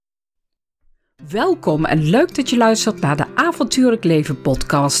Welkom en leuk dat je luistert naar de Avontuurlijk Leven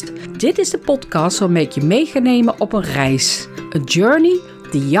podcast. Dit is de podcast waarmee ik je mee ga nemen op een reis. Een journey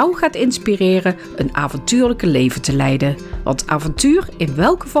die jou gaat inspireren een avontuurlijke leven te leiden. Want avontuur, in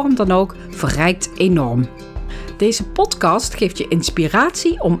welke vorm dan ook, verrijkt enorm. Deze podcast geeft je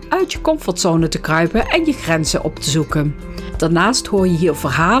inspiratie om uit je comfortzone te kruipen en je grenzen op te zoeken. Daarnaast hoor je hier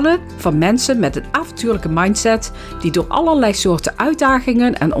verhalen van mensen met een avontuurlijke mindset die door allerlei soorten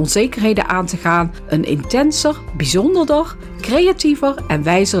uitdagingen en onzekerheden aan te gaan een intenser, bijzonderder, creatiever en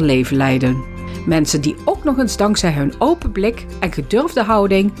wijzer leven leiden. Mensen die ook nog eens dankzij hun open blik en gedurfde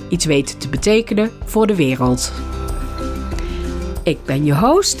houding iets weten te betekenen voor de wereld. Ik ben je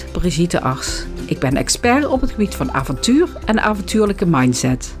host, Brigitte Ars. Ik ben expert op het gebied van avontuur en avontuurlijke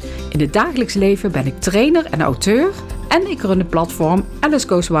mindset. In het dagelijks leven ben ik trainer en auteur en ik run het platform Alice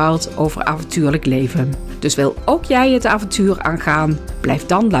Goes Wild over avontuurlijk leven. Dus wil ook jij het avontuur aangaan? Blijf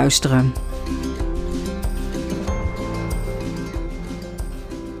dan luisteren.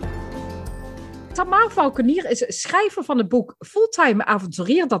 Tamar Valkenier is schrijver van het boek Fulltime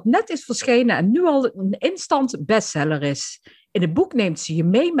Avonturier dat net is verschenen en nu al een instant bestseller is. In het boek neemt ze je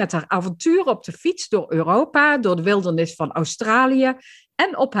mee met haar avonturen op de fiets door Europa, door de wildernis van Australië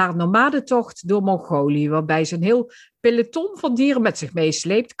en op haar nomadentocht door Mongolië, waarbij ze een heel peloton van dieren met zich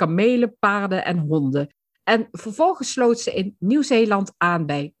meesleept, kamelen, paarden en honden. En vervolgens sloot ze in Nieuw-Zeeland aan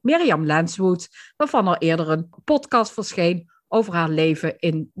bij Mirjam Lancewood, waarvan er eerder een podcast verscheen over haar leven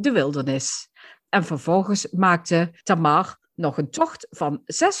in de wildernis. En vervolgens maakte Tamar nog een tocht van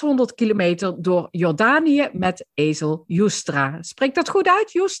 600 kilometer door Jordanië met ezel Youstra. Spreekt dat goed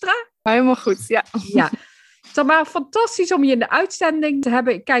uit, Youstra? Helemaal goed, ja. Ja. Tamar, fantastisch om je in de uitzending te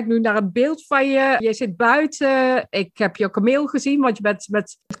hebben. Ik kijk nu naar een beeld van je. Je zit buiten. Ik heb je kameel gezien, want je bent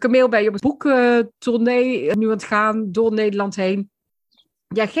met het kameel bij je op het boektournee nu aan het gaan door Nederland heen.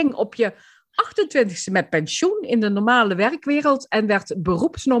 Jij ging op je 28e met pensioen in de normale werkwereld en werd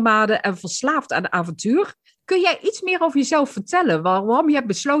beroepsnomade en verslaafd aan avontuur. Kun jij iets meer over jezelf vertellen? Waarom je hebt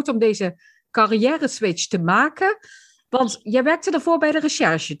besloten om deze carrière-switch te maken? Want jij werkte daarvoor bij de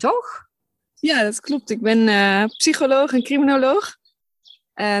recherche, toch? Ja, dat klopt. Ik ben psycholoog en criminoloog.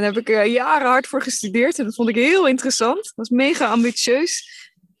 En daar heb ik jaren hard voor gestudeerd. En dat vond ik heel interessant. Dat was mega ambitieus.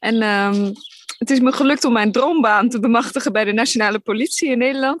 En het is me gelukt om mijn droombaan te bemachtigen bij de Nationale Politie in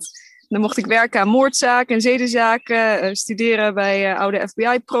Nederland. En dan mocht ik werken aan moordzaken en zedenzaken. Studeren bij oude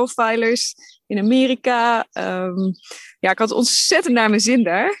FBI-profilers in Amerika. Ik had ontzettend naar mijn zin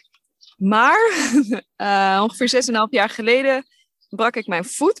daar. Maar ongeveer 6,5 jaar geleden brak ik mijn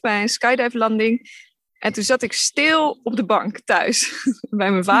voet bij een skydive-landing. En toen zat ik stil op de bank thuis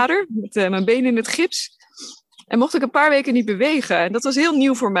bij mijn vader, met mijn benen in het gips. En mocht ik een paar weken niet bewegen. En dat was heel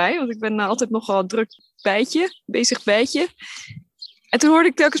nieuw voor mij, want ik ben altijd nogal druk bezig bijtje. En toen hoorde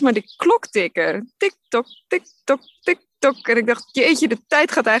ik telkens maar die klok tikken. Tik-tok, tik-tok, tik-tok. En ik dacht, jeetje, de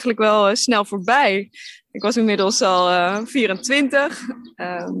tijd gaat eigenlijk wel snel voorbij. Ik was inmiddels al 24.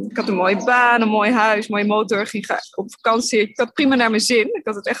 Ik had een mooie baan, een mooi huis, een mooie motor. Ging op vakantie. Ik had prima naar mijn zin. Ik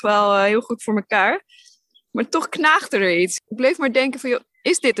had het echt wel heel goed voor elkaar. Maar toch knaagde er iets. Ik bleef maar denken van, joh,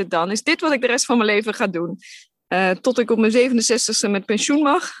 is dit het dan? Is dit wat ik de rest van mijn leven ga doen? Tot ik op mijn 67e met pensioen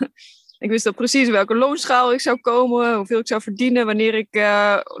mag. Ik wist al precies welke loonschaal ik zou komen, hoeveel ik zou verdienen, wanneer ik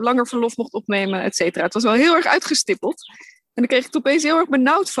langer verlof mocht opnemen, et cetera. Het was wel heel erg uitgestippeld. En daar kreeg ik het opeens heel erg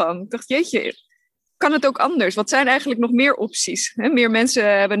benauwd van. Ik dacht, jeetje, kan het ook anders? Wat zijn eigenlijk nog meer opties? Meer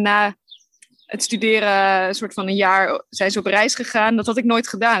mensen hebben na het studeren een soort van een jaar zijn ze op reis gegaan. Dat had ik nooit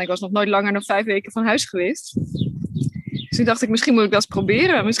gedaan. Ik was nog nooit langer dan 5 weken van huis geweest. Dus toen dacht ik, misschien moet ik dat eens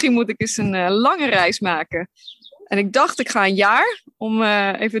proberen. Misschien moet ik eens een lange reis maken. En ik dacht, ik ga een jaar om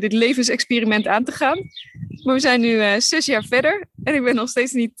even dit levensexperiment aan te gaan. Maar we zijn nu 6 jaar verder. En ik ben nog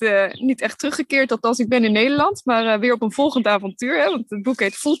steeds niet echt teruggekeerd. Althans, ik ben in Nederland. Maar weer op een volgend avontuur. Hè? Want het boek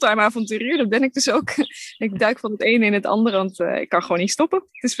heet Fulltime Avonturier. Dat ben ik dus ook. Ik duik van het ene in het andere. Want ik kan gewoon niet stoppen.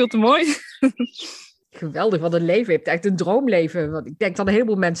 Het is veel te mooi. Geweldig, wat een leven. Je hebt echt een droomleven. Want ik denk dat een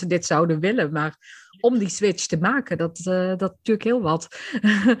heleboel mensen dit zouden willen. Maar om die switch te maken, dat natuurlijk heel wat.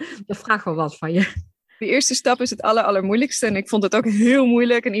 Dat vraagt wel wat van je. De eerste stap is het allermoeilijkste. En ik vond het ook heel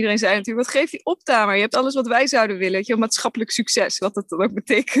moeilijk. En iedereen zei natuurlijk, wat geef je op, Tamar? Je hebt alles wat wij zouden willen. Weet je, maatschappelijk succes, wat dat dan ook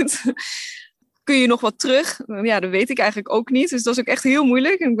betekent. Kun je nog wat terug? Ja, dat weet ik eigenlijk ook niet. Dus dat was ook echt heel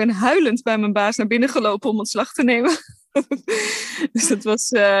moeilijk. En ik ben huilend bij mijn baas naar binnen gelopen om ontslag te nemen. Dus dat was,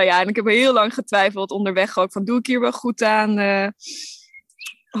 en ik heb heel lang getwijfeld onderweg ook. Van, doe ik hier wel goed aan?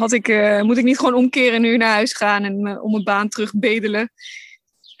 Moet ik niet gewoon omkeren en nu naar huis gaan en om een baan terug bedelen?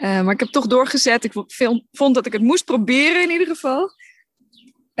 Maar ik heb toch doorgezet. Ik vond dat ik het moest proberen in ieder geval.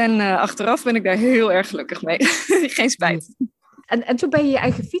 En achteraf ben ik daar heel erg gelukkig mee. Geen spijt. En toen ben je je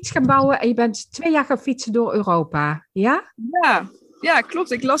eigen fiets gaan bouwen en je bent 2 jaar gaan fietsen door Europa, ja? Ja,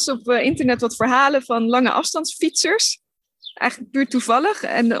 klopt. Ik las op internet wat verhalen van lange afstandsfietsers. Eigenlijk puur toevallig.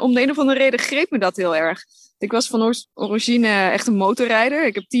 En om de een of andere reden greep me dat heel erg. Ik was van origine echt een motorrijder.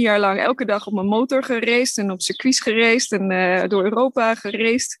 Ik heb 10 jaar lang elke dag op mijn motor geraced en op circuits geraced en door Europa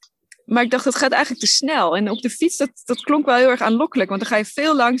geraced. Maar ik dacht, dat gaat eigenlijk te snel. En op de fiets, dat klonk wel heel erg aanlokkelijk. Want dan ga je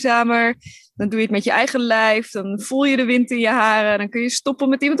veel langzamer. Dan doe je het met je eigen lijf. Dan voel je de wind in je haren. Dan kun je stoppen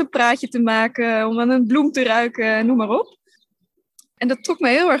met iemand een praatje te maken. Om aan een bloem te ruiken, noem maar op. En dat trok me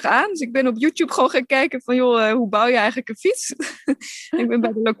heel erg aan. Dus ik ben op YouTube gewoon gaan kijken van, joh, hoe bouw je eigenlijk een fiets? Ik ben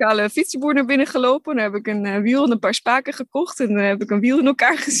bij de lokale fietsenboer naar binnen gelopen. Daar heb ik een wiel en een paar spaken gekocht. En dan heb ik een wiel in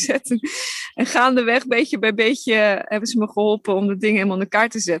elkaar gezet. En gaandeweg, beetje bij beetje, hebben ze me geholpen om de dingen helemaal in elkaar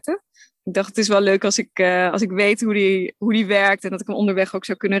te zetten. Ik dacht, het is wel leuk als ik weet hoe die werkt. En dat ik hem onderweg ook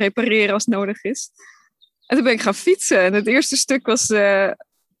zou kunnen repareren als het nodig is. En toen ben ik gaan fietsen. En het eerste stuk was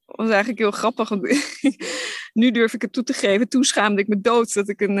eigenlijk heel grappig. Want nu durf ik het toe te geven. Toen schaamde ik me dood dat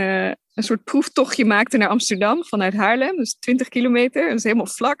ik een soort proeftochtje maakte naar Amsterdam vanuit Haarlem. Dus 20 kilometer. Dat is helemaal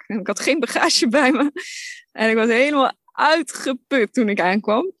vlak. En ik had geen bagage bij me. En ik was helemaal uitgeput toen ik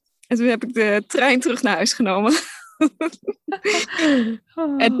aankwam. En toen heb ik de trein terug naar huis genomen.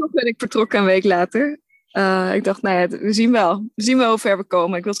 En toen ben ik vertrokken een week later. Ik dacht, nou ja, we zien wel. We zien wel hoe ver we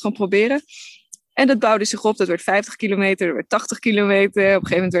komen. Ik wil het gewoon proberen. En dat bouwde zich op. Dat werd 50 kilometer, dat werd 80 kilometer. Op een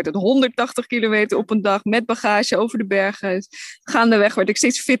gegeven moment werd het 180 kilometer op een dag met bagage over de bergen. Dus gaandeweg werd ik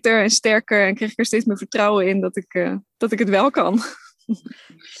steeds fitter en sterker. En kreeg ik er steeds meer vertrouwen in dat ik het wel kan.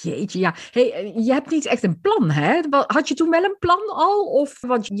 Jeetje, ja. Hey, je hebt niet echt een plan, hè? Had je toen wel een plan al? Of,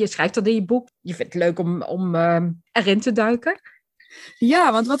 want je schrijft dat in je boek. Je vindt het leuk om erin te duiken.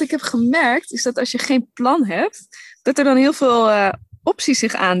 Ja, want wat ik heb gemerkt is dat als je geen plan hebt, dat er dan heel veel opties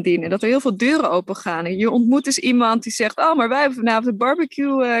zich aandienen. Dat er heel veel deuren open gaan. En je ontmoet dus iemand die zegt, oh, maar wij hebben vanavond een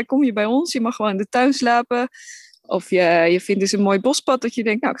barbecue. Kom je bij ons? Je mag gewoon in de tuin slapen. Of je vindt dus een mooi bospad dat je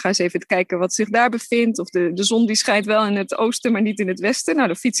denkt, nou, ik ga eens even kijken wat zich daar bevindt. Of de zon die schijnt wel in het oosten, maar niet in het westen. Nou,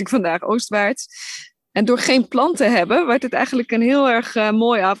 dan fiets ik vandaag oostwaarts. En door geen plan te hebben, werd het eigenlijk een heel erg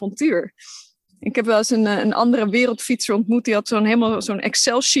mooi avontuur. Ik heb wel eens een andere wereldfietser ontmoet. Die had zo'n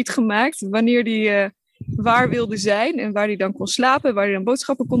Excel-sheet gemaakt. Wanneer die waar wilde zijn. En waar hij dan kon slapen. Waar hij dan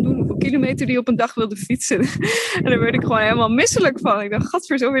boodschappen kon doen. Hoeveel kilometer die op een dag wilde fietsen. En daar werd ik gewoon helemaal misselijk van. Ik dacht,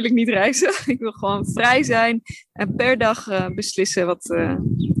 gadver, zo wil ik niet reizen. Ik wil gewoon vrij zijn. En per dag beslissen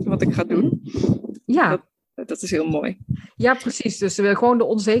wat ik ga doen. Ja. Dat is heel mooi. Ja, precies. Dus gewoon de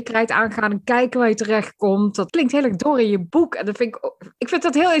onzekerheid aangaan en kijken waar je terecht komt. Dat klinkt heel erg door in je boek. En dat ik vind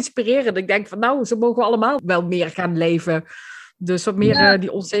dat heel inspirerend. Ik denk van, nou, zo mogen we allemaal wel meer gaan leven. Dus wat meer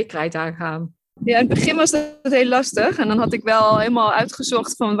die onzekerheid aangaan. Ja, in het begin was dat heel lastig. En dan had ik wel helemaal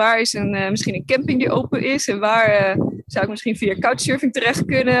uitgezocht van waar is misschien een camping die open is. En waar zou ik misschien via couchsurfing terecht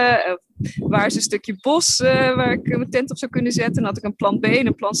kunnen. Waar is een stukje bos waar ik mijn tent op zou kunnen zetten. En dan had ik een plan B,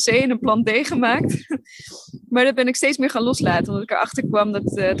 een plan C en een plan D gemaakt. Maar dat ben ik steeds meer gaan loslaten. Omdat ik erachter kwam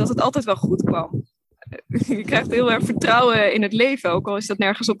dat het altijd wel goed kwam. Je krijgt heel erg vertrouwen in het leven. Ook al is dat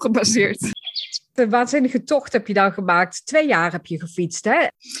nergens op gebaseerd. Een waanzinnige tocht heb je dan gemaakt. 2 jaar heb je gefietst, hè?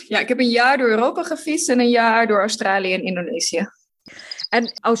 Ja, ik heb een jaar door Europa gefietst en een jaar door Australië en Indonesië.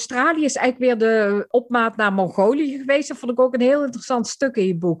 En Australië is eigenlijk weer de opmaat naar Mongolië geweest. Dat vond ik ook een heel interessant stuk in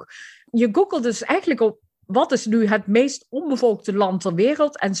je boek. Je googelde dus eigenlijk op wat is nu het meest onbevolkte land ter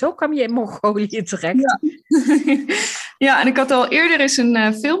wereld. En zo kwam je in Mongolië terecht. Ja, ja, en ik had al eerder eens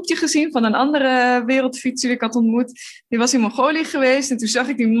een filmpje gezien van een andere wereldfietser die ik had ontmoet. Die was in Mongolië geweest en toen zag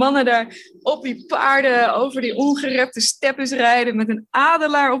ik die mannen daar op die paarden over die ongerepte steppes rijden met een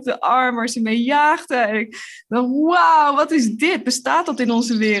adelaar op de arm waar ze mee jaagden. En ik dacht, wauw, wat is dit? Bestaat dat in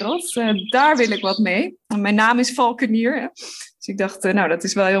onze wereld? Daar wil ik wat mee. En mijn naam is Valkenier, hè. Dus ik dacht, nou, dat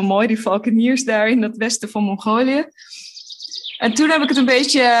is wel heel mooi, die valkeniers daar in het westen van Mongolië. En toen heb ik het een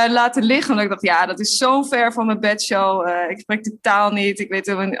beetje laten liggen, omdat ik dacht, ja, dat is zo ver van mijn bedshow. Ik spreek de taal niet, ik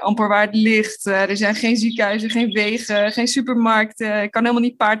weet amper waar het ligt. Er zijn geen ziekenhuizen, geen wegen, geen supermarkten. Ik kan helemaal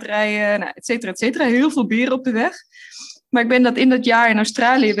niet paardrijden, nou, et cetera, et cetera. Heel veel beren op de weg. Maar ik ben in dat jaar in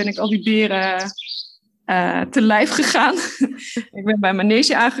Australië ben ik al die beren te lijf gegaan. Ik ben bij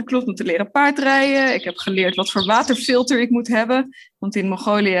manege aangeklopt om te leren paardrijden. Ik heb geleerd wat voor waterfilter ik moet hebben. Want in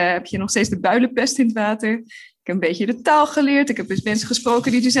Mongolië heb je nog steeds de builenpest in het water. Ik heb een beetje de taal geleerd. Ik heb dus mensen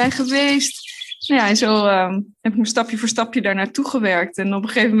gesproken die er zijn geweest. Nou ja, en zo heb ik me stapje voor stapje daar naartoe gewerkt. En op een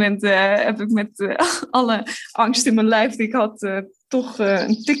gegeven moment heb ik met alle angst in mijn lijf die ik had, toch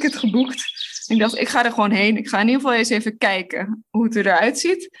een ticket geboekt. En ik dacht, ik ga er gewoon heen. Ik ga in ieder geval eens even kijken hoe het eruit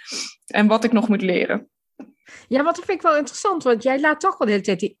ziet. En wat ik nog moet leren. Ja, wat vind ik wel interessant, want jij laat toch wel de hele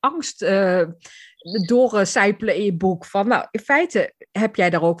tijd die angst doorcijpelen in je boek. Van, nou, in feite heb jij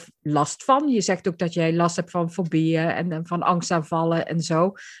daar ook last van. Je zegt ook dat jij last hebt van fobieën en van angstaanvallen en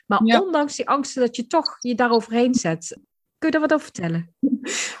zo. Maar ondanks die angsten dat je toch je daaroverheen zet. Kun je daar wat over vertellen?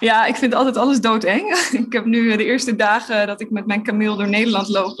 Ja, ik vind altijd alles doodeng. Ik heb nu de eerste dagen dat ik met mijn kameel door Nederland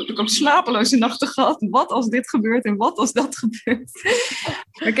loop, heb ik ook slapeloze nachten gehad. Wat als dit gebeurt en wat als dat gebeurt?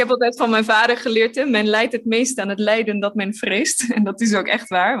 Maar ik heb altijd van mijn vader geleerd, men lijdt het meest aan het lijden dat men vreest. En dat is ook echt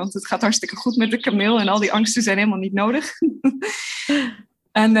waar, want het gaat hartstikke goed met de kameel en al die angsten zijn helemaal niet nodig.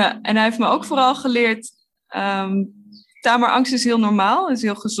 En hij heeft me ook vooral geleerd, tamerangst is heel normaal, is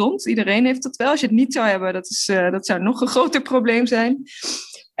heel gezond. Iedereen heeft dat wel. Als je het niet zou hebben, dat zou nog een groter probleem zijn.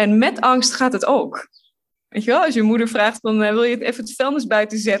 En met angst gaat het ook. Weet je wel, als je moeder vraagt, van, wil je even het vuilnis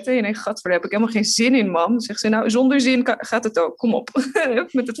buiten zetten? En je denkt, gadver, daar heb ik helemaal geen zin in, mam. Dan zegt ze, nou, zonder zin gaat het ook. Kom op,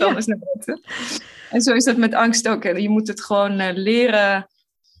 met het vuilnis naar buiten. En zo is dat met angst ook. Hè. Je moet het gewoon leren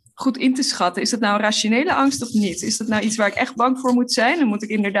goed in te schatten. Is dat nou een rationele angst of niet? Is dat nou iets waar ik echt bang voor moet zijn? Dan moet ik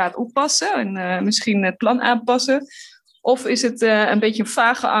inderdaad oppassen en misschien het plan aanpassen. Of is het een beetje een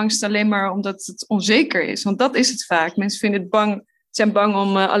vage angst alleen maar omdat het onzeker is? Want dat is het vaak. Mensen zijn bang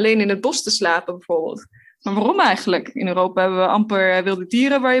om alleen in het bos te slapen bijvoorbeeld. Maar waarom eigenlijk? In Europa hebben we amper wilde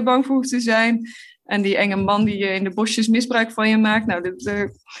dieren waar je bang voor hoeft te zijn. En die enge man die in de bosjes misbruik van je maakt, nou,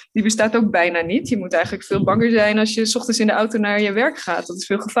 die bestaat ook bijna niet. Je moet eigenlijk veel banger zijn als je 's ochtends in de auto naar je werk gaat. Dat is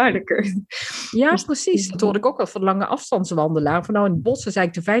veel gevaarlijker. Ja, precies. Dat hoorde ik ook wel van lange afstandswandelaar. Van nou, in het bos is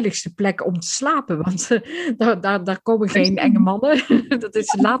eigenlijk de veiligste plek om te slapen. Want daar komen geen enge mannen. Dat is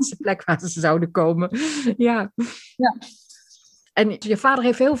de laatste plek waar ze zouden komen. Ja. En je vader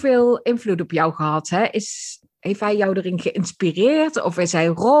heeft heel veel invloed op jou gehad. Hè? Heeft hij jou erin geïnspireerd? Of is hij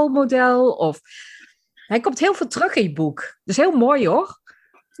een rolmodel? Of... Hij komt heel veel terug in je boek. Dat is heel mooi, hoor.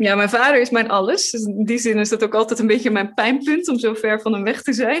 Ja, mijn vader is mijn alles. Dus in die zin is dat ook altijd een beetje mijn pijnpunt om zo ver van hem weg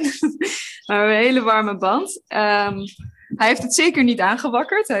te zijn. Maar we hebben een hele warme band. Hij heeft het zeker niet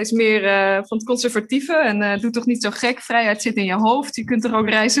aangewakkerd. Hij is meer van het conservatieve en doet toch niet zo gek. Vrijheid zit in je hoofd. Je kunt er ook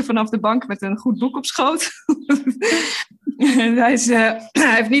reizen vanaf de bank met een goed boek op schoot. Hij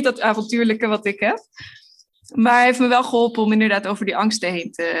heeft niet dat avontuurlijke wat ik heb. Maar hij heeft me wel geholpen om inderdaad over die angsten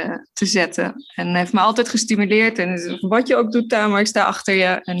heen te zetten. En hij heeft me altijd gestimuleerd. En wat je ook doet, Tamer, ik sta achter je.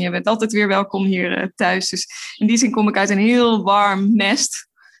 En je bent altijd weer welkom hier thuis. Dus in die zin kom ik uit een heel warm nest.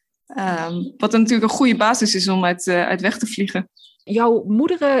 Wat natuurlijk een goede basis is om uit weg te vliegen. Jouw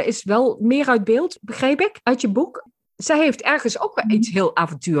moeder is wel meer uit beeld, begreep ik, uit je boek. Zij heeft ergens ook wel iets heel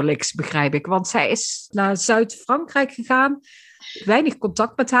avontuurlijks, begrijp ik. Want zij is naar Zuid-Frankrijk gegaan. Weinig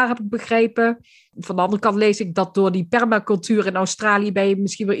contact met haar, heb ik begrepen. Van de andere kant lees ik dat door die permacultuur in Australië ben je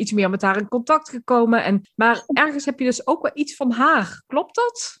misschien wel iets meer met haar in contact gekomen. Maar ergens heb je dus ook wel iets van haar. Klopt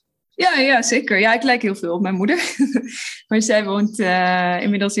dat? Ja, zeker. Ja, ik lijk heel veel op mijn moeder. Maar zij woont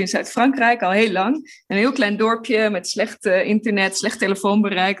inmiddels in Zuid-Frankrijk al heel lang. Een heel klein dorpje met slecht internet, slecht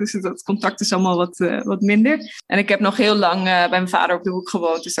telefoonbereik. Dus dat contact is allemaal wat minder. En ik heb nog heel lang bij mijn vader op de hoek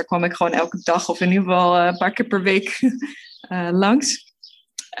gewoond. Dus daar kwam ik gewoon elke dag of in ieder geval een paar keer per week langs.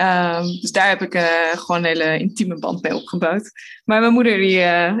 Dus daar heb ik gewoon een hele intieme band mee opgebouwd. Maar mijn moeder die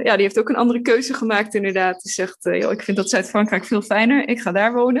heeft ook een andere keuze gemaakt inderdaad. Die zegt, ik vind dat Zuid-Frankrijk veel fijner. Ik ga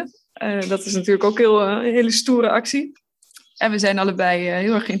daar wonen. Dat is natuurlijk ook een hele stoere actie. En we zijn allebei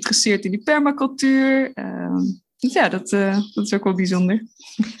heel erg geïnteresseerd in die permacultuur. Dus ja, dat is ook wel bijzonder.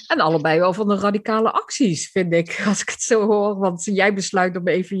 En allebei wel van de radicale acties, vind ik, als ik het zo hoor. Want jij besluit om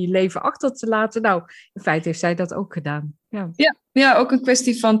even je leven achter te laten. Nou, in feite heeft zij dat ook gedaan. Ja, ook een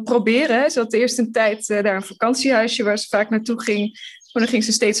kwestie van proberen. Hè. Ze had eerst een tijd daar een vakantiehuisje waar ze vaak naartoe ging. Maar dan ging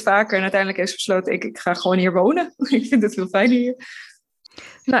ze steeds vaker. En uiteindelijk heeft ze besloten, ik ga gewoon hier wonen. Ik vind het veel fijner hier.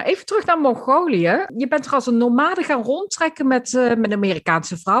 Nou, even terug naar Mongolië. Je bent er als een nomade gaan rondtrekken met een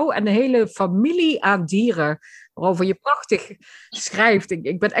Amerikaanse vrouw en een hele familie aan dieren, waarover je prachtig schrijft.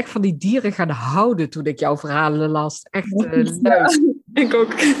 Ik ben echt van die dieren gaan houden toen ik jouw verhalen las. Echt leuk. Ja, ik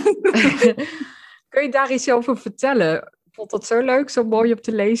ook. Kun je daar iets over vertellen? Ik vond dat zo leuk, zo mooi om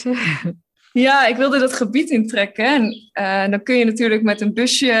te lezen. Ja, ik wilde dat gebied intrekken. En dan kun je natuurlijk met een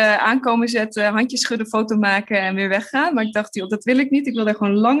busje aankomen zetten, handjes schudden, foto maken en weer weggaan. Maar ik dacht, joh, dat wil ik niet. Ik wil daar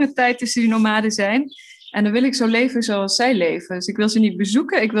gewoon lange tijd tussen die nomaden zijn. En dan wil ik zo leven zoals zij leven. Dus ik wil ze niet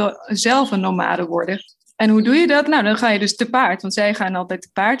bezoeken, ik wil zelf een nomade worden. En hoe doe je dat? Nou, dan ga je dus te paard, want zij gaan altijd te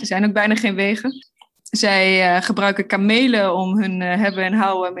paard. Er zijn ook bijna geen wegen. Zij gebruiken kamelen om hun hebben en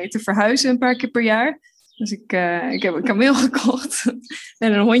houden mee te verhuizen een paar keer per jaar. Dus ik heb een kameel gekocht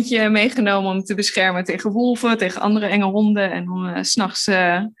en een hondje meegenomen om te beschermen tegen wolven, tegen andere enge honden. En om 's nachts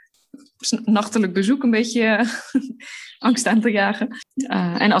nachtelijk bezoek een beetje angst aan te jagen.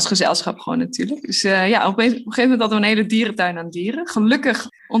 En als gezelschap gewoon natuurlijk. Dus op een gegeven moment hadden we een hele dierentuin aan dieren. Gelukkig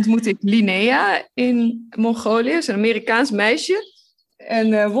ontmoette ik Linnea in Mongolië. Ze is een Amerikaans meisje.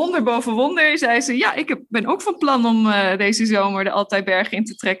 En wonder boven wonder zei ze... Ja, ik ben ook van plan om deze zomer de Altajbergen in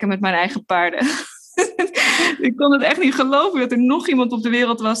te trekken met mijn eigen paarden. Ik kon het echt niet geloven dat er nog iemand op de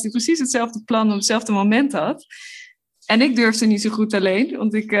wereld was... die precies hetzelfde plan op hetzelfde moment had. En ik durfde niet zo goed alleen,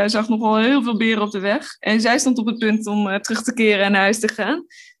 want ik zag nog wel heel veel beren op de weg. En zij stond op het punt om terug te keren en naar huis te gaan.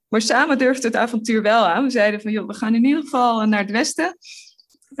 Maar samen durfde het avontuur wel aan. We zeiden van, joh, we gaan in ieder geval naar het westen.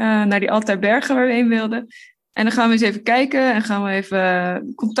 Naar die Altajbergen waar we heen wilden. En dan gaan we eens even kijken en gaan we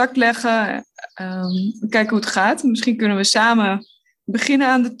even contact leggen. Kijken hoe het gaat. Misschien kunnen we samen beginnen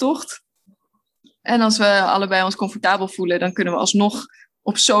aan de tocht. En als we allebei ons comfortabel voelen, dan kunnen we alsnog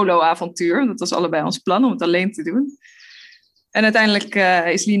op solo-avontuur. Dat was allebei ons plan, om het alleen te doen. En uiteindelijk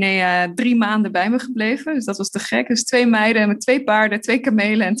is Linnea 3 maanden bij me gebleven. Dus dat was te gek. Dus 2 meiden met 2 paarden, 2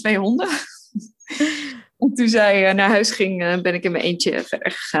 kamelen en 2 honden. En toen zij naar huis ging, ben ik in mijn eentje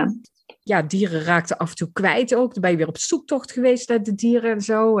verder gegaan. Ja, dieren raakten af en toe kwijt ook. Dan ben je weer op zoektocht geweest naar de dieren en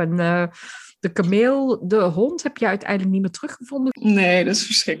zo. En de kameel, de hond heb je uiteindelijk niet meer teruggevonden. Nee, dat is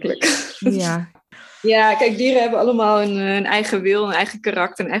verschrikkelijk. Ja. Ja, kijk, dieren hebben allemaal een eigen wil, een eigen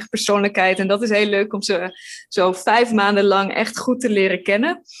karakter, een eigen persoonlijkheid. En dat is heel leuk om ze zo 5 maanden lang echt goed te leren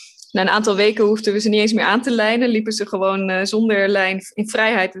kennen. Na een aantal weken hoefden we ze niet eens meer aan te lijnen. Liepen ze gewoon zonder lijn in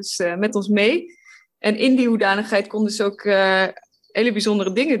vrijheid dus, met ons mee. En in die hoedanigheid konden ze ook hele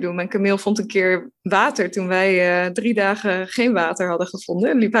bijzondere dingen doen. Mijn kameel vond een keer water toen wij 3 dagen geen water hadden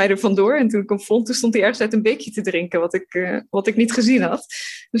gevonden. Liep hij er vandoor en toen ik hem vond, toen stond hij ergens uit een beekje te drinken, wat ik niet gezien had.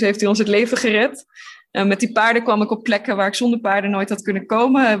 Dus heeft hij ons het leven gered. Met die paarden kwam ik op plekken waar ik zonder paarden nooit had kunnen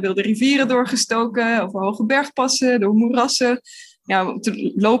komen. Wilde rivieren doorgestoken, over hoge bergpassen, door moerassen. Ja,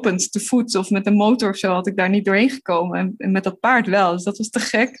 lopend, te voet of met een motor of zo had ik daar niet doorheen gekomen. En met dat paard wel, dus dat was te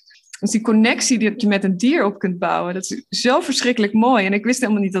gek. Dus die connectie die je met een dier op kunt bouwen, dat is zo verschrikkelijk mooi. En ik wist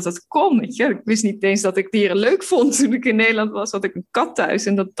helemaal niet dat dat kon, weet je. Ik wist niet eens dat ik dieren leuk vond. Toen ik in Nederland was, had ik een kat thuis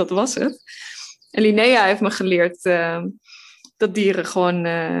en dat was het. En Linnea heeft me geleerd dat dieren gewoon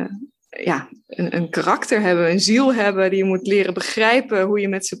een karakter hebben, een ziel hebben. Die je moet leren begrijpen, hoe je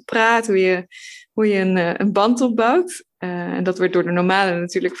met ze praat, hoe je een band opbouwt. En dat werd door de nomaden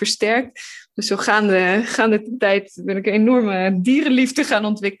natuurlijk versterkt. Dus zo gaande tijd ben ik een enorme dierenliefde gaan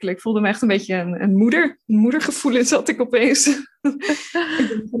ontwikkelen. Ik voelde me echt een beetje een moeder. Een moedergevoelens had ik opeens. Ik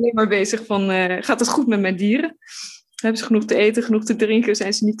ben alleen maar bezig van, gaat het goed met mijn dieren? Hebben ze genoeg te eten, genoeg te drinken?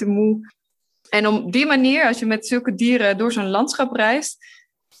 Zijn ze niet te moe? En op die manier, als je met zulke dieren door zo'n landschap reist,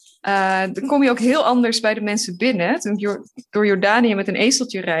 dan kom je ook heel anders bij de mensen binnen. Toen ik door Jordanië met een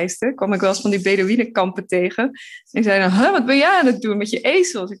ezeltje reisde, kwam ik wel eens van die Beduïnenkampen tegen. En ik zei dan, wat ben jij aan het doen met je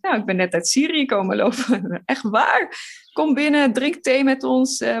ezel? Ik ben net uit Syrië komen lopen. Echt waar? Kom binnen, drink thee met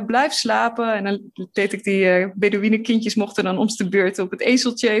ons, blijf slapen. En dan deed ik die Beduïnenkindjes mochten dan om de beurt op het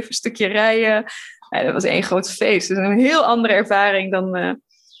ezeltje even een stukje rijden. Dat was 1 groot feest. Dus een heel andere ervaring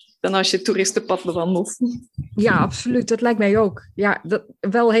dan als je het toeristenpad bewandelt. Ja, absoluut. Dat lijkt mij ook. Ja,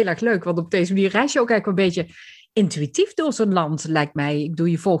 wel heel erg leuk. Want op deze manier reis je ook eigenlijk een beetje intuïtief door zo'n land, lijkt mij. Ik bedoel,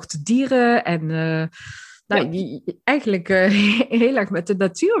 je volgt de dieren en eigenlijk heel erg met de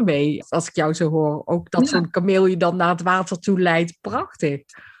natuur mee. Als ik jou zo hoor. Ook dat zo'n kameel je dan naar het water toe leidt. Prachtig.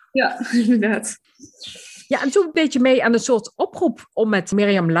 Ja, inderdaad. Ja, en toen een beetje mee aan een soort oproep om met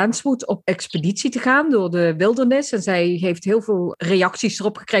Mirjam Lansmoet op expeditie te gaan door de wildernis. En zij heeft heel veel reacties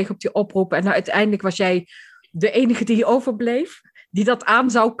erop gekregen op die oproep. En uiteindelijk was jij de enige die overbleef, die dat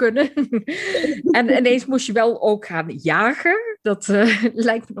aan zou kunnen. En ineens moest je wel ook gaan jagen. Dat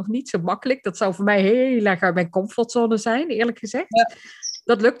lijkt me nog niet zo makkelijk. Dat zou voor mij heel erg uit mijn comfortzone zijn, eerlijk gezegd. Ja.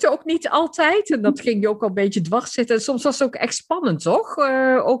 Dat lukte ook niet altijd. En dat ging je ook al een beetje dwars zitten. En soms was het ook echt spannend, toch?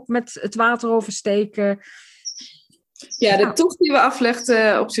 Ook met het water oversteken. Ja, de tocht die we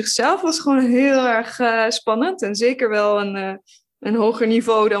aflegden op zichzelf was gewoon heel erg spannend. En zeker wel een hoger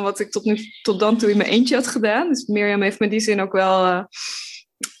niveau dan wat ik tot dan toe in mijn eentje had gedaan. Dus Mirjam heeft me in die zin ook wel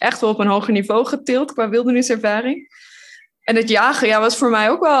echt wel op een hoger niveau getild qua wilderniservaring. En het jagen was voor mij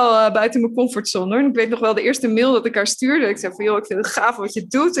ook wel buiten mijn comfortzone. En ik weet nog wel de eerste mail dat ik haar stuurde. Ik zei van, joh, ik vind het gaaf wat je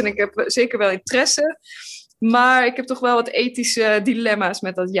doet. En ik heb zeker wel interesse. Maar ik heb toch wel wat ethische dilemma's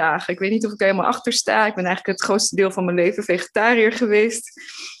met dat jagen. Ik weet niet of ik er helemaal achter sta. Ik ben eigenlijk het grootste deel van mijn leven vegetariër geweest.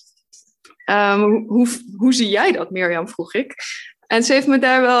 Hoe zie jij dat, Mirjam, vroeg ik. En ze heeft me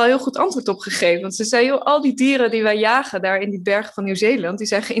daar wel heel goed antwoord op gegeven. Want ze zei, joh, al die dieren die wij jagen daar in die bergen van Nieuw-Zeeland, die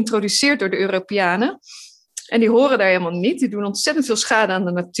zijn geïntroduceerd door de Europeanen. En die horen daar helemaal niet. Die doen ontzettend veel schade aan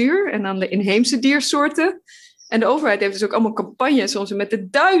de natuur en aan de inheemse diersoorten. En de overheid heeft dus ook allemaal campagnes om ze met de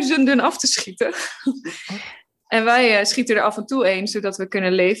duizenden af te schieten. En wij schieten er af en toe een, zodat we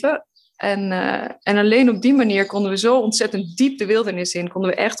kunnen leven. En alleen op die manier konden we zo ontzettend diep de wildernis in. Konden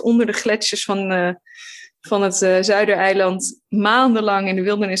we echt onder de gletsjers van het Zuidereiland maandenlang in de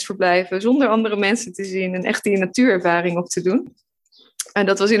wildernis verblijven. Zonder andere mensen te zien en echt die natuurervaring op te doen. En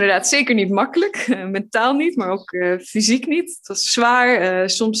dat was inderdaad zeker niet makkelijk. Mentaal niet, maar ook fysiek niet. Het was zwaar.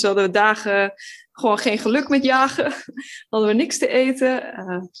 Soms hadden we dagen gewoon geen geluk met jagen. Hadden we niks te eten.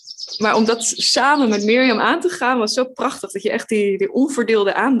 Maar om dat samen met Mirjam aan te gaan was zo prachtig. Dat je echt die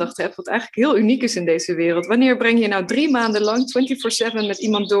onverdeelde aandacht hebt. Wat eigenlijk heel uniek is in deze wereld. Wanneer breng je nou 3 maanden lang 24/7 met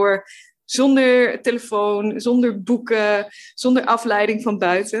iemand door... zonder telefoon, zonder boeken, zonder afleiding van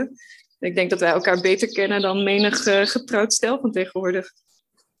buiten. Ik denk dat wij elkaar beter kennen dan menig getrouwd stel van tegenwoordig.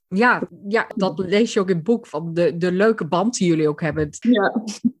 Ja, dat lees je ook in het boek van de leuke band die jullie ook hebben. Ja.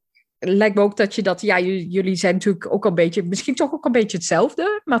 Lijkt me ook dat jullie zijn natuurlijk ook een beetje, misschien toch ook een beetje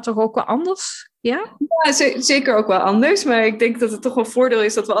hetzelfde, maar toch ook wel anders, ja? Ja, zeker ook wel anders, maar ik denk dat het toch wel voordeel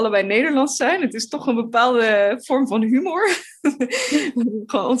is dat we allebei Nederlands zijn. Het is toch een bepaalde vorm van humor.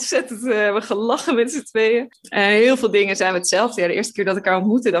 Gewoon ontzettend, we gaan lachen met z'n tweeën. Heel veel dingen zijn we hetzelfde. Ja, de eerste keer dat ik haar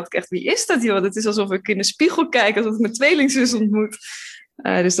ontmoette, dacht ik echt, wie is dat joh? Het is alsof ik in de spiegel kijk, alsof ik mijn tweelingzus ontmoet.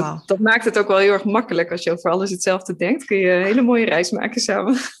 Dus dat maakt het ook wel heel erg makkelijk. Als je over alles hetzelfde denkt, kun je een hele mooie reis maken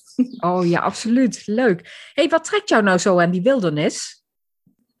samen. Oh ja, absoluut. Leuk. Hey, wat trekt jou nou zo aan die wildernis?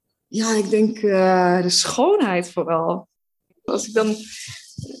 Ja, ik denk de schoonheid vooral. Als ik dan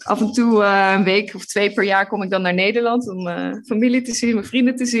af en toe een week of 2 per jaar kom ik dan naar Nederland om familie te zien, mijn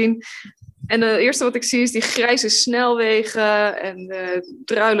vrienden te zien. En het eerste wat ik zie is die grijze snelwegen en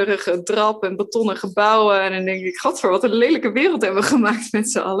druilerige drap en betonnen gebouwen. En dan denk ik, gadver, wat een lelijke wereld hebben we gemaakt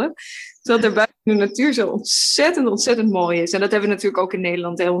met z'n allen. Terwijl er buiten de natuur zo ontzettend mooi is. En dat hebben we natuurlijk ook in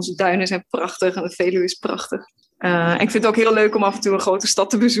Nederland. Hè. Onze duinen zijn prachtig en de Veluwe is prachtig. En ik vind het ook heel leuk om af en toe een grote stad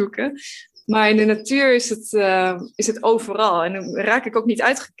te bezoeken. Maar in de natuur is het overal. En dan raak ik ook niet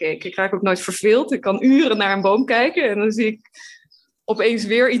uitgekeken. Ik raak ook nooit verveeld. Ik kan uren naar een boom kijken en dan zie ik opeens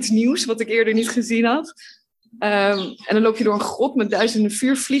weer iets nieuws wat ik eerder niet gezien had. En dan loop je door een grot met duizenden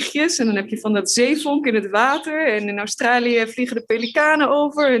vuurvliegjes. En dan heb je van dat zeevonk in het water. En in Australië vliegen de pelikanen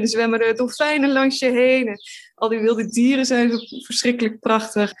over. En dan zwemmen de dolfijnen langs je heen. En al die wilde dieren zijn zo verschrikkelijk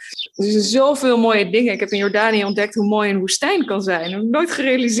prachtig. Dus er zijn zoveel mooie dingen. Ik heb in Jordanië ontdekt hoe mooi een woestijn kan zijn. Ik heb nooit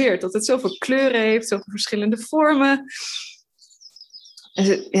gerealiseerd dat het zoveel kleuren heeft. Zoveel verschillende vormen.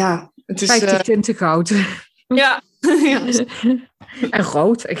 Ja, het is 50 tinten goud. Ja. Ja. En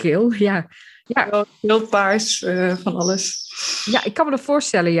rood en geel, ja. Heel paars, van alles. Ja, ik kan me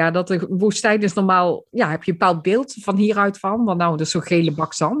voorstellen, ja, dat de woestijn is normaal, ja, heb je een bepaald beeld van hieruit van, want nou, dat is zo'n gele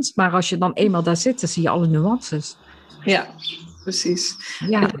bak zand. Maar als je dan eenmaal daar zit, dan zie je alle nuances. Ja, precies.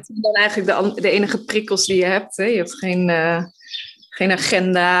 Ja. En dat zijn dan eigenlijk de enige prikkels die je hebt. Hè? Je hebt geen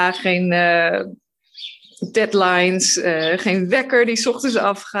agenda, geen deadlines, geen wekker die 's ochtends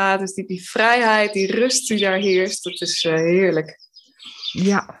afgaat. Dus die vrijheid, die rust die daar heerst, dat is heerlijk.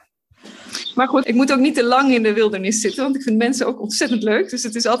 Ja. Maar goed, ik moet ook niet te lang in de wildernis zitten, want ik vind mensen ook ontzettend leuk. Dus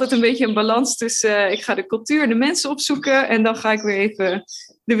het is altijd een beetje een balans tussen ik ga de cultuur en de mensen opzoeken en dan ga ik weer even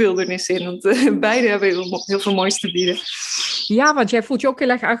de wildernis in. Want beide hebben heel veel moois te bieden. Ja, want jij voelt je ook heel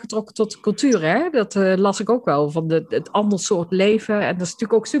erg aangetrokken tot de cultuur, hè? Dat las ik ook wel, van het ander soort leven. En dat is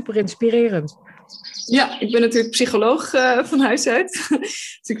natuurlijk ook super inspirerend. Ja, ik ben natuurlijk psycholoog van huis uit.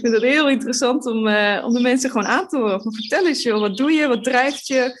 Dus ik vind het heel interessant om de mensen gewoon aan te horen. Van, vertel eens joh, wat doe je, wat drijft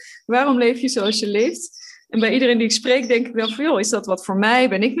je, waarom leef je zoals je leeft? En bij iedereen die ik spreek denk ik dan van, joh, is dat wat voor mij?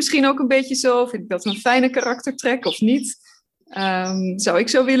 Ben ik misschien ook een beetje zo? Vind ik dat een fijne karaktertrek of niet? Zou ik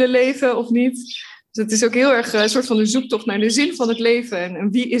zo willen leven of niet? Dus het is ook heel erg een soort van de zoektocht naar de zin van het leven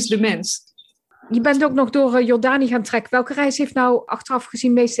en wie is de mens? Je bent ook nog door Jordanië gaan trekken. Welke reis heeft nou achteraf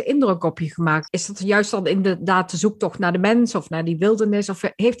gezien meeste indruk op je gemaakt? Is dat juist dan inderdaad de zoektocht naar de mens of naar die wildernis? Of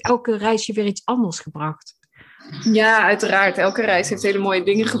heeft elke reis je weer iets anders gebracht? Ja, uiteraard. Elke reis heeft hele mooie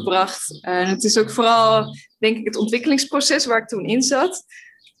dingen gebracht. En het is ook vooral, denk ik, het ontwikkelingsproces waar ik toen in zat.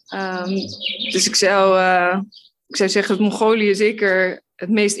 Dus ik zou zeggen dat Mongolië zeker het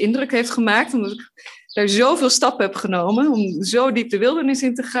meest indruk heeft gemaakt. Omdat ik daar zoveel stappen heb genomen om zo diep de wildernis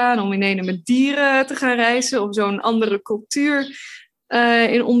in te gaan. Om in ene met dieren te gaan reizen. Om zo'n andere cultuur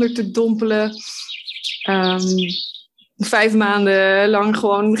in onder te dompelen. 5 maanden lang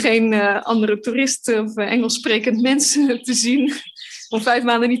gewoon geen andere toeristen of Engels sprekend mensen te zien. Om 5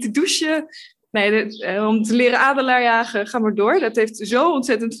 maanden niet te douchen. Nee, om te leren adelaar jagen, ga maar door. Dat heeft zo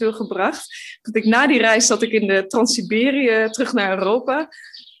ontzettend veel gebracht. Dat na die reis zat ik in de Trans-Siberië terug naar Europa.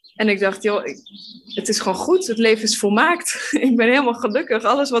 En ik dacht, joh, het is gewoon goed. Het leven is volmaakt. Ik ben helemaal gelukkig.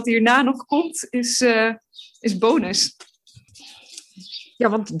 Alles wat hierna nog komt, is bonus. Ja,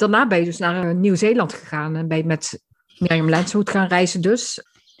 want daarna ben je dus naar Nieuw-Zeeland gegaan en ben je met Mirjam Lenshout gaan reizen dus.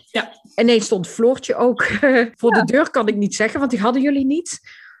 Ja. Ineens stond Floortje ook voor de deur, kan ik niet zeggen, want die hadden jullie niet.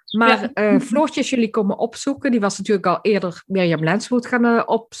 Maar Floortje is jullie komen opzoeken. Die was natuurlijk al eerder Mirjam Lenshout gaan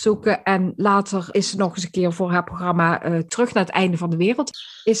opzoeken. En later is ze nog eens een keer voor haar programma Terug naar het einde van de wereld.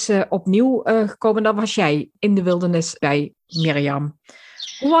 Is opnieuw gekomen. Dan was jij in de wildernis bij Mirjam.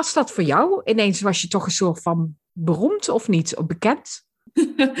 Hoe was dat voor jou? Ineens was je toch een soort van beroemd of niet? Of bekend?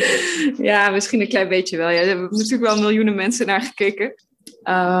 Ja, misschien een klein beetje wel. Ja. Er hebben natuurlijk wel miljoenen mensen naar gekeken.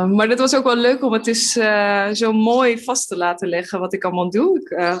 Maar dat was ook wel leuk om het eens zo mooi vast te laten leggen wat ik allemaal doe.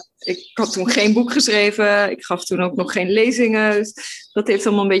 Ik had toen geen boek geschreven. Ik gaf toen ook nog geen lezingen. Dus dat heeft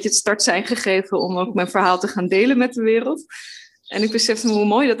allemaal een beetje het startsein gegeven om ook mijn verhaal te gaan delen met de wereld. En ik besefte hoe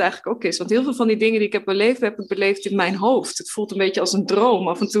mooi dat eigenlijk ook is. Want heel veel van die dingen die ik heb ik beleefd in mijn hoofd. Het voelt een beetje als een droom.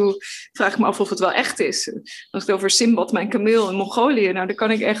 Af en toe vraag ik me af of het wel echt is. Als het over Simbad, mijn kameel in Mongolië. Nou, daar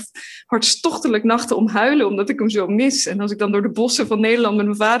kan ik echt hartstochtelijk nachten om huilen, omdat ik hem zo mis. En als ik dan door de bossen van Nederland met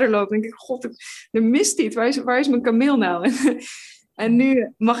mijn vader loop, denk ik, god, er mist iets. Waar is mijn kameel nou? En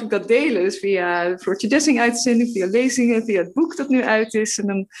nu mag ik dat delen. Dus via Floortje Dessing uitzending, via lezingen, via het boek dat nu uit is.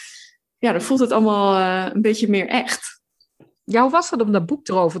 En dan voelt het allemaal een beetje meer echt. Ja, hoe was het om dat boek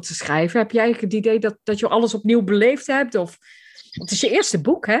erover te schrijven? Heb jij eigenlijk het idee dat je alles opnieuw beleefd hebt? Of... Het is je eerste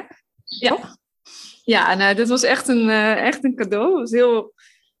boek, hè? Ja. Toch? Ja, nou, dit was echt een cadeau. Het was heel,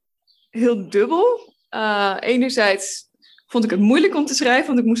 heel dubbel. Enerzijds vond ik het moeilijk om te schrijven,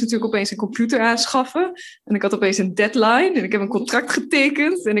 want ik moest natuurlijk opeens een computer aanschaffen. En ik had opeens een deadline en ik heb een contract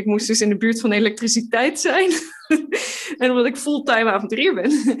getekend. En ik moest dus in de buurt van elektriciteit zijn. En omdat ik fulltime avonturier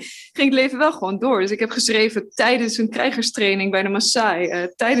ben, ging het leven wel gewoon door. Dus ik heb geschreven tijdens een krijgerstraining bij de Maasai,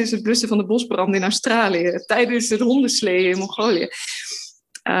 tijdens het blussen van de bosbrand in Australië, tijdens het hondensleeën in Mongolië.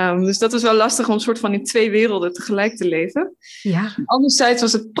 Dus dat was wel lastig om een soort van in twee werelden tegelijk te leven. Ja. Anderzijds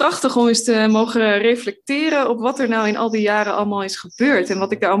was het prachtig om eens te mogen reflecteren op wat er nou in al die jaren allemaal is gebeurd. En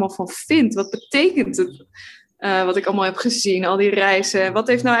wat ik daar allemaal van vind. Wat betekent het, wat ik allemaal heb gezien, al die reizen. Wat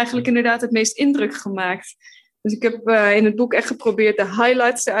heeft nou eigenlijk inderdaad het meest indruk gemaakt? Dus ik heb in het boek echt geprobeerd de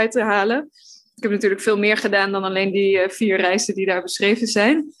highlights eruit te halen. Ik heb natuurlijk veel meer gedaan dan alleen die 4 reizen die daar beschreven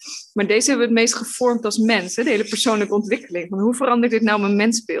zijn. Maar deze hebben we het meest gevormd als mens. Hè? De hele persoonlijke ontwikkeling. Van hoe verandert dit nou mijn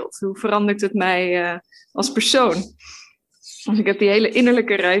mensbeeld? Hoe verandert het mij als persoon? Dus ik heb die hele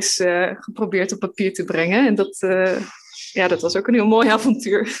innerlijke reis geprobeerd op papier te brengen. En dat was ook een heel mooi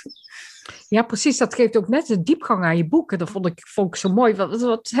avontuur. Ja, precies. Dat geeft ook net de diepgang aan je boek. En dat vond ik zo mooi.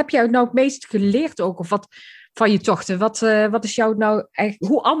 Wat heb jij nou het meest geleerd ook? Of wat van je tochten? Wat is jou nou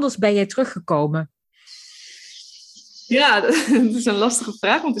eigenlijk... Hoe anders ben jij teruggekomen? Ja, dat is een lastige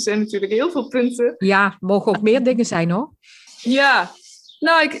vraag. Want er zijn natuurlijk heel veel punten. Ja, mogen ook meer dingen zijn hoor. Ja,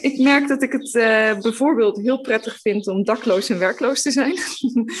 nou, ik merk dat ik het bijvoorbeeld heel prettig vind om dakloos en werkloos te zijn.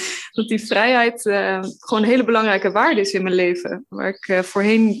 Dat die vrijheid gewoon een hele belangrijke waarde is in mijn leven. Waar ik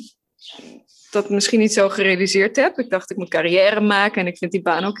voorheen dat misschien niet zo gerealiseerd heb. Ik dacht, ik moet carrière maken en ik vind die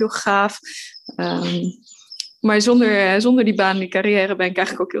baan ook heel gaaf. Maar zonder die baan en die carrière ben ik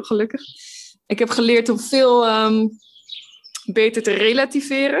eigenlijk ook heel gelukkig. Ik heb geleerd om veel beter te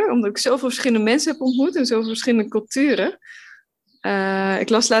relativeren, omdat ik zoveel verschillende mensen heb ontmoet en zoveel verschillende culturen. Ik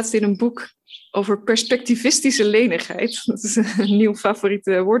las laatst in een boek over perspectivistische lenigheid. Dat is een nieuw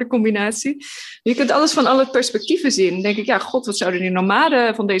favoriete woordencombinatie. Je kunt alles van alle perspectieven zien. Dan denk ik, ja, god, wat zouden die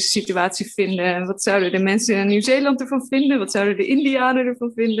nomaden van deze situatie vinden? Wat zouden de mensen in Nieuw-Zeeland ervan vinden? Wat zouden de Indianen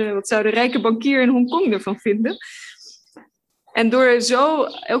ervan vinden? Wat zou de rijke bankier in Hongkong ervan vinden? En door zo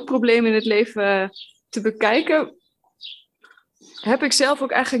elk probleem in het leven te bekijken, heb ik zelf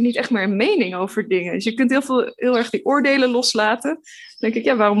ook eigenlijk niet echt meer een mening over dingen. Dus je kunt heel erg die oordelen loslaten. Dan denk ik,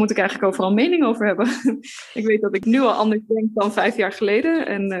 ja, waarom moet ik eigenlijk overal een mening over hebben? Ik weet dat ik nu al anders denk dan 5 jaar geleden.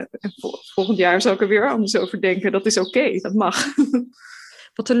 En volgend jaar zal ik er weer anders over denken. Dat is oké, dat mag.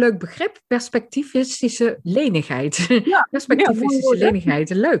 Wat een leuk begrip, perspectivistische lenigheid. Ja, perspectivistische lenigheid,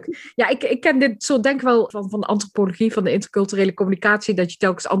 leuk. Ja, ik ken dit soort denk wel van de antropologie, van de interculturele communicatie, dat je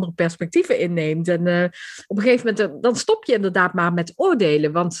telkens andere perspectieven inneemt. En op een gegeven moment, dan stop je inderdaad maar met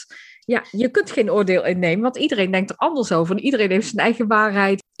oordelen. Want ja, je kunt geen oordeel innemen, want iedereen denkt er anders over. En iedereen heeft zijn eigen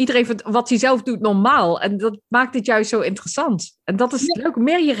waarheid. Iedereen vindt wat hij zelf doet normaal. En dat maakt het juist zo interessant. En dat is leuk. Hoe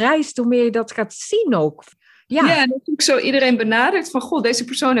meer je reist, hoe meer je dat gaat zien ook. Ja, en dat is ook zo iedereen benadert van, goh, deze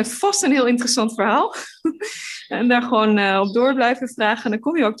persoon heeft vast een heel interessant verhaal. En daar gewoon op door blijven vragen. En dan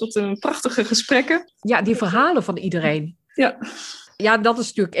kom je ook tot een prachtige gesprekken. Ja, die verhalen van iedereen. Ja. Ja, dat is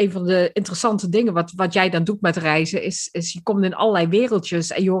natuurlijk een van de interessante dingen wat jij dan doet met reizen. Is je komt in allerlei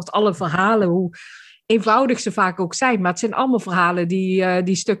wereldjes en je hoort alle verhalen, hoe eenvoudig ze vaak ook zijn. Maar het zijn allemaal verhalen die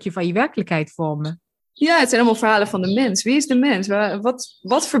een stukje van je werkelijkheid vormen. Ja, het zijn allemaal verhalen van de mens. Wie is de mens?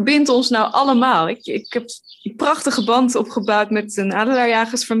 Wat verbindt ons nou allemaal? Ik heb een prachtige band opgebouwd met een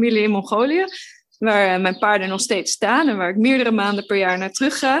adelaarsjagersfamilie in Mongolië, waar mijn paarden nog steeds staan en waar ik meerdere maanden per jaar naar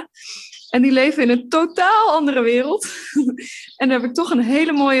terug ga. En die leven in een totaal andere wereld. En daar heb ik toch een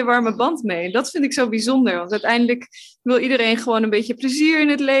hele mooie warme band mee. Dat vind ik zo bijzonder, want uiteindelijk wil iedereen gewoon een beetje plezier in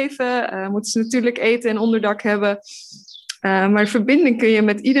het leven. Moeten ze natuurlijk eten en onderdak hebben. Maar verbinding kun je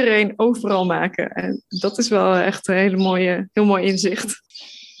met iedereen overal maken. En dat is wel echt een heel mooi inzicht.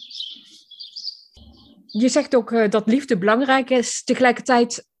 Je zegt ook dat liefde belangrijk is.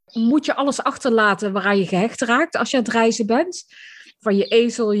 Tegelijkertijd moet je alles achterlaten waaraan je gehecht raakt als je aan het reizen bent. Van je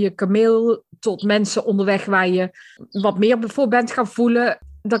ezel, je kameel, tot mensen onderweg waar je wat meer voor bent gaan voelen.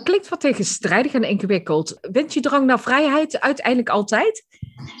 Dat klinkt wat tegenstrijdig en ingewikkeld. Wint je drang naar vrijheid uiteindelijk altijd?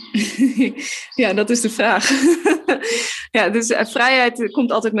 Ja, dat is de vraag. Ja, dus vrijheid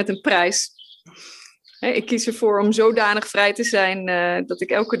komt altijd met een prijs. Ik kies ervoor om zodanig vrij te zijn dat ik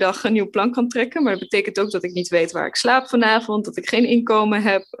elke dag een nieuw plan kan trekken. Maar dat betekent ook dat ik niet weet waar ik slaap vanavond, dat ik geen inkomen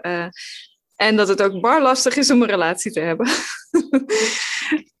heb. En dat het ook bar lastig is om een relatie te hebben.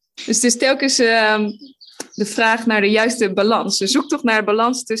 Dus het is telkens de vraag naar de juiste balans. De zoektocht naar de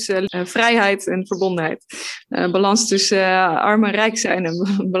balans tussen vrijheid en verbondenheid. Balans tussen arm en rijk zijn.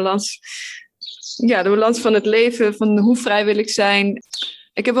 En balans, ja, de balans van het leven, van hoe vrij wil ik zijn.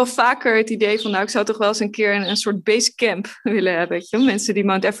 Ik heb wel vaker het idee van, ik zou toch wel eens een keer een soort basecamp willen hebben. Weet je? Mensen die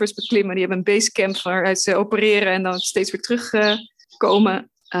Mount Everest beklimmen, die hebben een basecamp waaruit ze opereren en dan steeds weer terugkomen.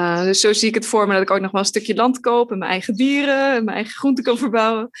 Dus zo zie ik het voor me dat ik ook nog wel een stukje land koop en mijn eigen dieren en mijn eigen groenten kan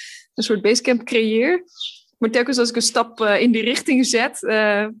verbouwen. Een soort basecamp creëer. Maar telkens als ik een stap in die richting zet,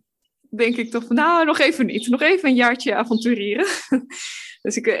 denk ik toch van, nog even niet. Nog even een jaartje avonturieren.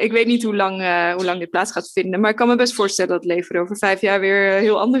 Dus ik weet niet hoe lang dit plaats gaat vinden. Maar ik kan me best voorstellen dat het leven er over 5 jaar weer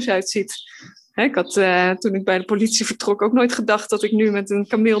heel anders uitziet. Ik had toen ik bij de politie vertrok ook nooit gedacht dat ik nu met een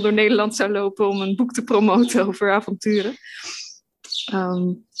kameel door Nederland zou lopen om een boek te promoten over avonturen.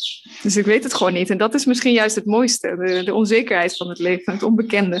 Dus ik weet het gewoon niet. En dat is misschien juist het mooiste. De onzekerheid van het leven, het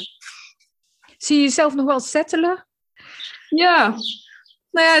onbekende. Zie je jezelf nog wel settelen? Ja,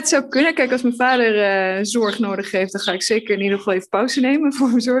 nou ja, het zou kunnen. Kijk, als mijn vader zorg nodig heeft, dan ga ik zeker in ieder geval even pauze nemen voor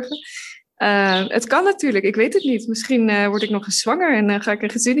mijn zorgen. Het kan natuurlijk, ik weet het niet. Misschien word ik nog eens zwanger en ga ik een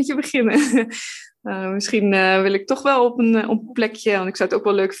gezinnetje beginnen. Misschien wil ik toch wel op een plekje, want ik zou het ook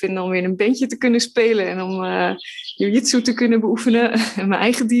wel leuk vinden om weer in een bandje te kunnen spelen en om jiu-jitsu te kunnen beoefenen en mijn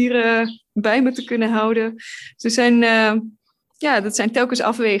eigen dieren bij me te kunnen houden. Dus dat zijn telkens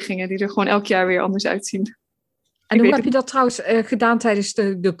afwegingen die er gewoon elk jaar weer anders uitzien. En hoe heb je dat trouwens gedaan tijdens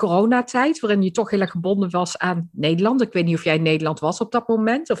de coronatijd, waarin je toch heel erg gebonden was aan Nederland? Ik weet niet of jij in Nederland was op dat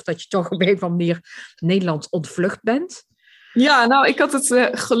moment, of dat je toch op een of andere manier Nederland ontvlucht bent. Ja, nou, ik had het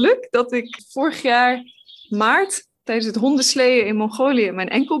geluk dat ik vorig jaar maart tijdens het hondensleeën in Mongolië mijn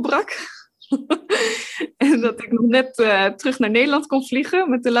enkel brak. En dat ik nog net terug naar Nederland kon vliegen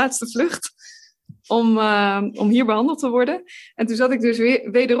met de laatste vlucht om hier behandeld te worden. En toen zat ik dus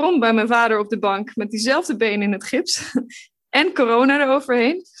wederom bij mijn vader op de bank met diezelfde been in het gips en corona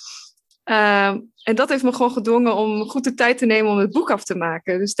eroverheen. En dat heeft me gewoon gedwongen om goed de tijd te nemen om het boek af te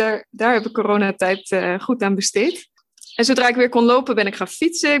maken. Dus daar heb ik coronatijd goed aan besteed. En zodra ik weer kon lopen, ben ik gaan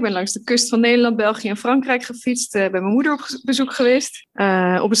fietsen. Ik ben langs de kust van Nederland, België en Frankrijk gefietst. Bij mijn moeder op bezoek geweest.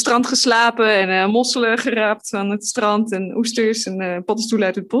 Op het strand geslapen en mosselen geraapt van het strand. En oesters en paddenstoelen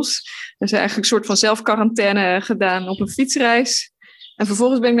uit het bos. Dus eigenlijk een soort van zelfquarantaine gedaan op een fietsreis. En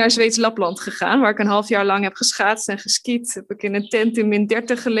vervolgens ben ik naar Zweeds Lapland gegaan, waar ik een half jaar lang heb geschaatst en geskiet. Heb ik in een tent in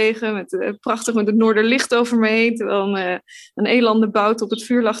 -30 gelegen, prachtig met het noorderlicht over me heen, terwijl een elandenbout op het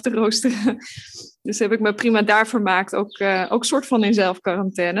vuur lag te roosteren. Dus heb ik me prima daar vermaakt, ook soort van in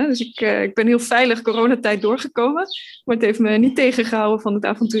zelfquarantaine. Dus ik ben heel veilig coronatijd doorgekomen, maar het heeft me niet tegengehouden van het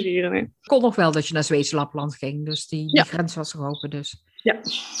avonturieren. Nee. Kon nog wel dat je naar Zweeds Lapland ging, dus die grens was er open dus.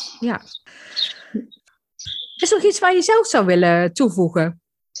 Ja. Is er nog iets waar je zelf zou willen toevoegen?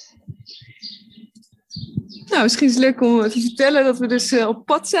 Nou, misschien is het leuk om te vertellen dat we dus op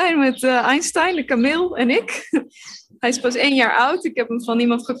pad zijn met Einstein, de kameel en ik. Hij is pas 1 jaar oud. Ik heb hem van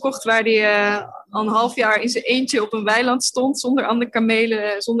iemand gekocht waar hij al een half jaar in zijn eentje op een weiland stond. Zonder andere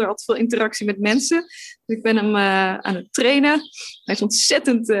kamelen, zonder al te veel interactie met mensen. Dus ik ben hem aan het trainen. Hij is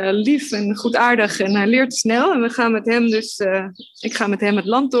ontzettend lief en goedaardig en hij leert snel. En we gaan met hem ik ga met hem het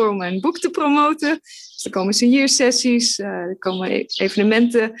land door om mijn boek te promoten. Dus er komen signeersessies, er komen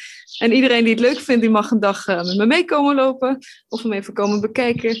evenementen. En iedereen die het leuk vindt, die mag een dag met me mee komen lopen. Of hem even komen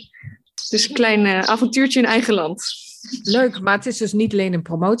bekijken. Dus een klein avontuurtje in eigen land. Leuk, maar het is dus niet alleen een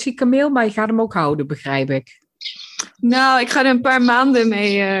promotiekameel, maar je gaat hem ook houden, begrijp ik. Nou, ik ga er een paar maanden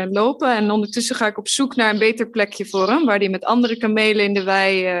mee lopen. En ondertussen ga ik op zoek naar een beter plekje voor hem. Waar hij met andere kamelen in de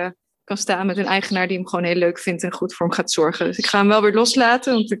wei kan staan. Met een eigenaar die hem gewoon heel leuk vindt en goed voor hem gaat zorgen. Dus ik ga hem wel weer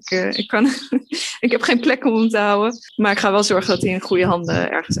loslaten. Want ik heb geen plek om hem te houden. Maar ik ga wel zorgen dat hij in goede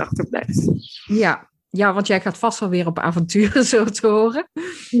handen ergens achterblijft. Ja, want jij gaat vast wel weer op avonturen, zo te horen.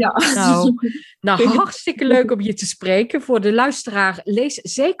 Ja. Nou, hartstikke leuk om je te spreken. Voor de luisteraar, lees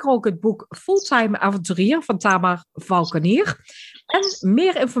zeker ook het boek Fulltime Avonturier van Tamar Valkenier. En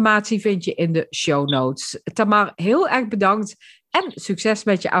meer informatie vind je in de show notes. Tamar, heel erg bedankt en succes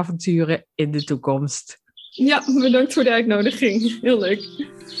met je avonturen in de toekomst. Ja, bedankt voor de uitnodiging. Heel leuk.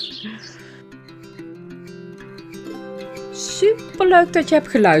 Superleuk dat je hebt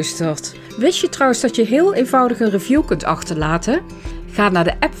geluisterd. Wist je trouwens dat je heel eenvoudig een review kunt achterlaten? Ga naar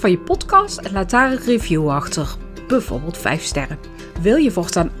de app van je podcast en laat daar een review achter. Bijvoorbeeld 5 sterren. Wil je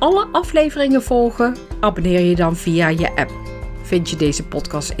voortaan alle afleveringen volgen? Abonneer je dan via je app. Vind je deze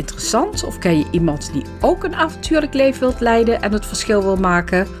podcast interessant? Of ken je iemand die ook een avontuurlijk leven wilt leiden en het verschil wil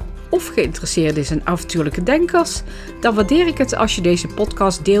maken? Of geïnteresseerd is in avontuurlijke denkers? Dan waardeer ik het als je deze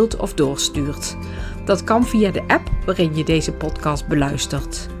podcast deelt of doorstuurt. Dat kan via de app waarin je deze podcast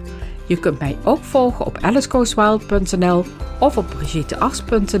beluistert. Je kunt mij ook volgen op alicegoeswild.nl of op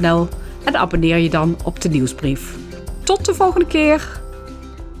brigittears.nl en abonneer je dan op de nieuwsbrief. Tot de volgende keer!